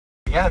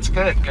Yeah, it's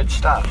good. Good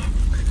stuff.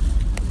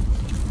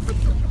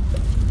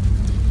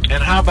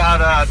 And how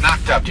about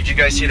Knocked Up? Did you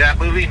guys see that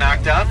movie,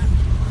 Knocked Up?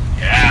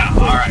 Yeah.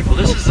 All right. Well,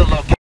 this is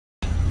the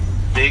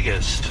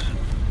biggest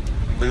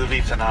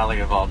movie finale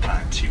of all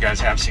time. So you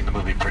guys have seen the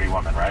movie Pretty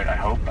Woman, right? I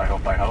hope.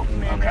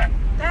 Okay.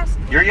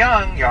 You're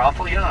young. You're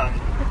awful young.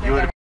 You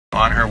would have been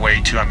on her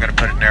way to, I'm going to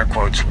put it in air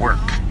quotes, work.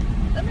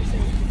 Let me see.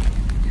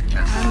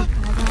 I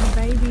got a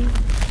baby.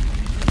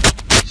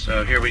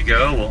 So here we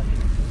go. Well,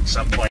 at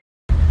some point.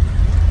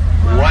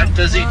 What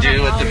does he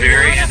do at the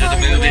very end of the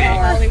movie?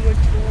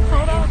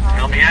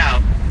 Help me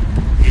out.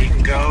 He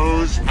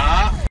goes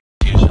up.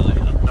 Usually.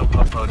 No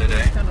po-po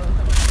today.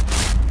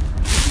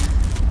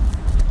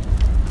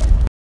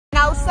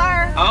 No,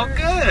 sir. Oh,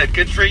 good.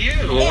 Good for you.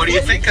 Well, what do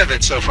you think of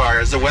it so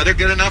far? Is the weather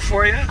good enough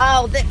for you?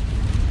 Oh, it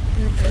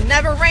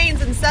never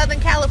rains in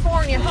Southern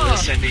California, huh?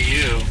 Listen to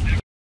you.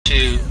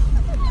 To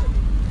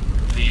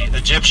the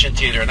Egyptian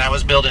Theater, and that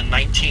was built in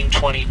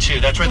 1922.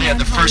 That's where they had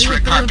the first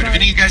red carpet. Have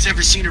any of you guys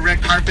ever seen a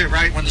red carpet,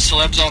 right? When the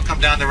celebs all come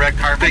down the red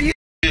carpet? Wow.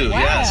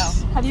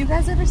 Yes. Have you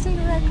guys ever seen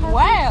a red carpet?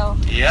 Wow.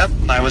 Yep.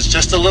 I was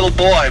just a little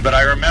boy, but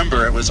I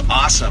remember it was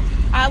awesome.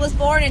 I was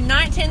born in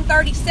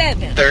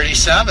 1937.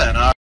 37.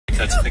 All right.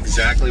 That's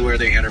exactly where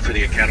they enter for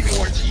the Academy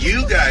Awards.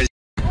 You guys.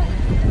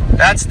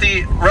 That's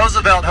the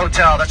Roosevelt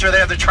Hotel. That's where they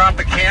have the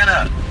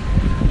Tropicana.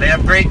 They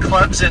have great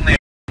clubs in there.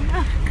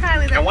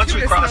 Kylie, and once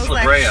we cross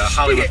La Brea,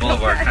 Hollywood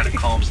Boulevard kind of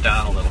calms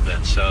down a little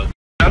bit. So,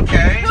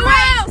 okay. Who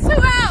else?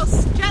 Who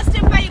else?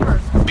 Justin Bieber.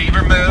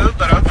 Bieber moved,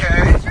 but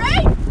okay. That's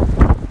right.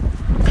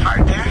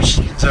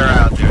 Kardashians are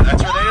out there.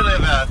 That's where they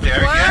live out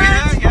there.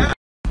 What? Yeah.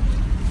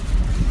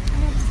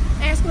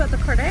 Ask about the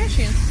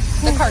Kardashians.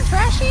 The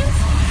Kardashians?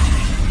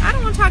 I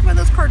don't want to talk about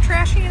those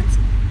Kardashians.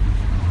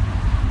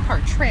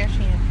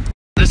 Kardashian.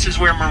 This is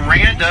where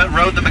Miranda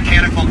rode the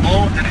mechanical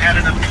bull and had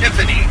an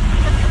epiphany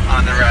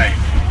on the right.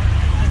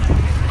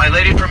 My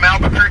lady from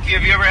Albuquerque,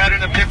 have you ever had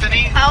an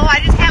epiphany? Oh,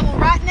 I just had one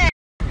right now.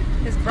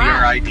 His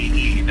bride.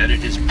 B-R-I-D-E, that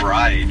it is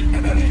bride.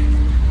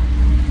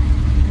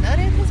 That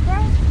is his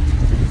bride?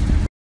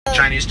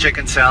 Chinese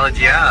chicken salad,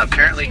 yeah.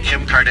 Apparently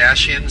Kim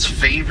Kardashian's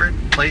favorite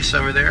place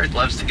over there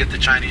loves to get the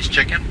Chinese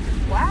chicken.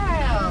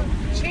 Wow.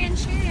 Chin.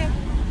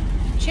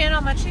 Chin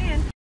on my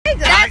chin.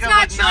 That's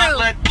not true.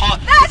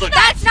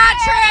 That's not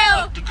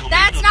true.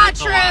 That's not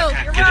true.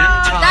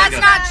 That's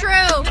not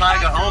true.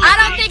 I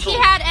don't think he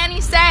had any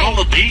say. Oh,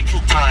 the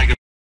beetle tiger.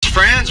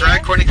 Friends,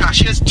 right? Kourtney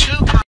Kardashian has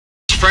two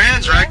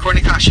friends, right?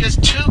 Kourtney Kardashian has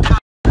two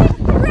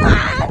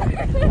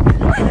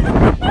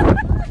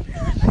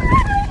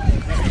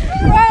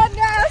Run,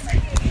 guys.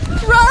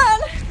 Run.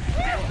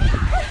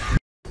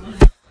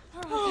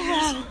 Oh,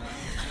 wow.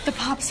 The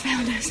Pops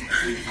found us.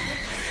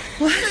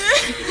 What?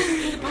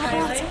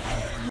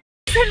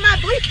 In my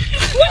bleep.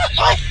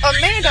 Oh,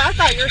 Amanda, I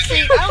thought your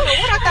seat. I don't know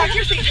what I thought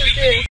your seat was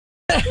doing.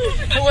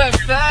 We're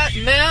fat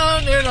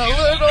man in a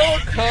little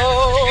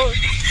coat.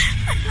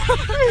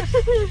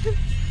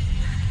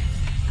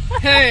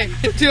 Hey,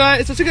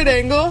 is this a good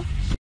angle?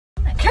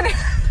 Can I?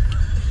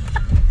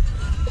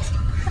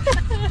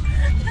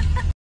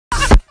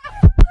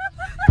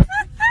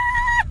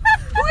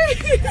 Wait,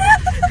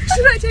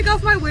 should I take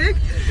off my wig?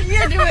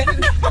 Yeah, do it.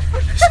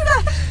 Should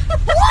I?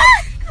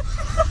 What?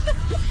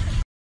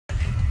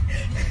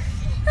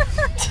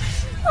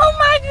 Oh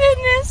my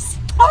goodness!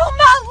 Oh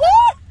my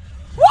lord!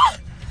 What?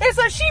 It's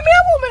a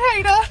she-male woman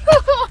hater.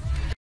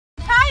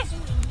 Hey,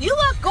 you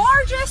look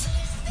gorgeous.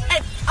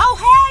 And oh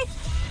hey,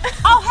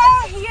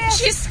 yeah.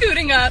 She's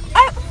scooting up.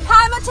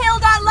 Hi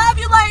Matilda, I love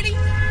you, lady.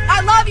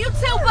 I love you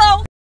too,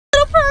 boo.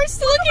 Little purse.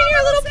 Look in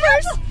your little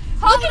purse.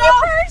 Look in your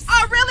purse.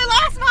 I really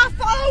lost my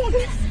phone.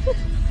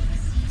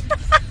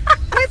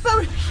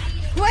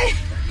 Wait,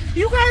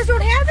 you guys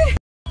don't have it?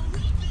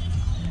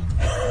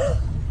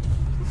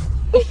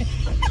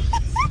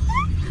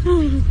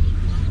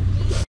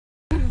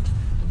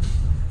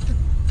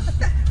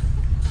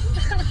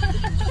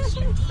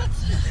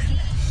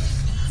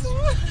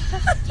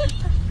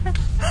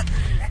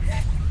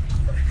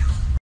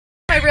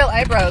 My real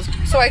eyebrows,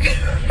 so I can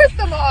rip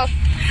them off.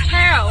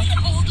 How?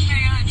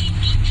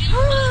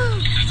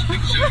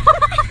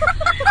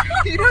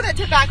 You know that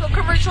tobacco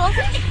commercial?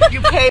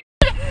 You pay.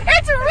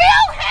 It's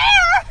real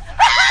hair!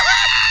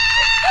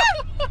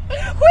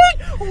 Wait,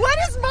 what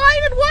is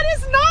mine and what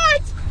is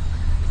not?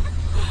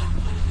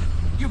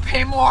 You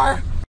pay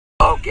more.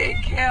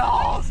 Smoking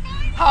kills.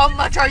 How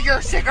much are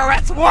your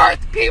cigarettes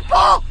worth,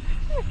 people?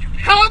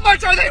 How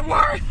much are they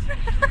worth?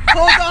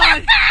 Hold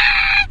on.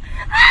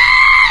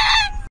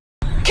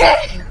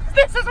 Okay,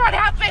 this is what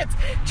happens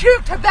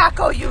to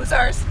tobacco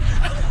users.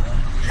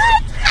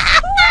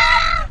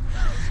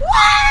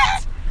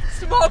 What?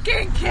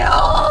 Smoking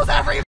kills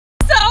every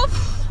self.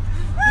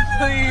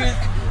 Please,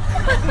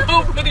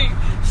 nobody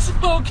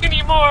smoke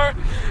anymore.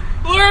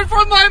 Learn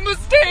from my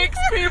mistakes,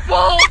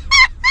 people.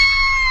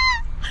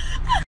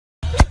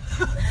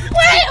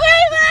 Wait,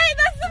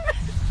 that's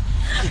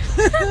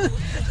the...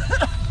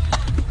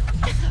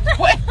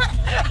 Wait,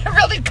 I'm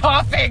really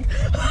coughing.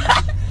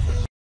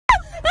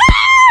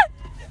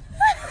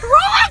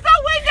 Roll out the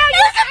window!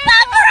 There's a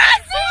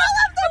paparazzi all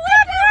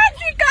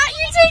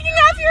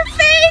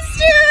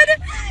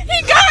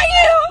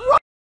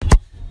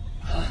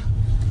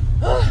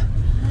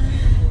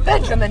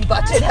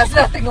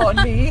working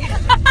on me.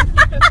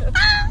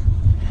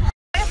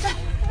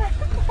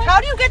 How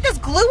do you get this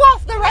glue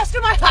off the rest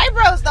of my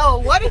eyebrows, though?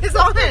 What is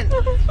on? You're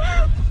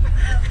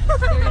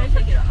gonna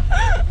take it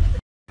off.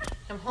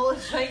 I'm holding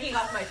shaking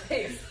off my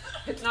face.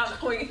 It's not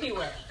going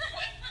anywhere.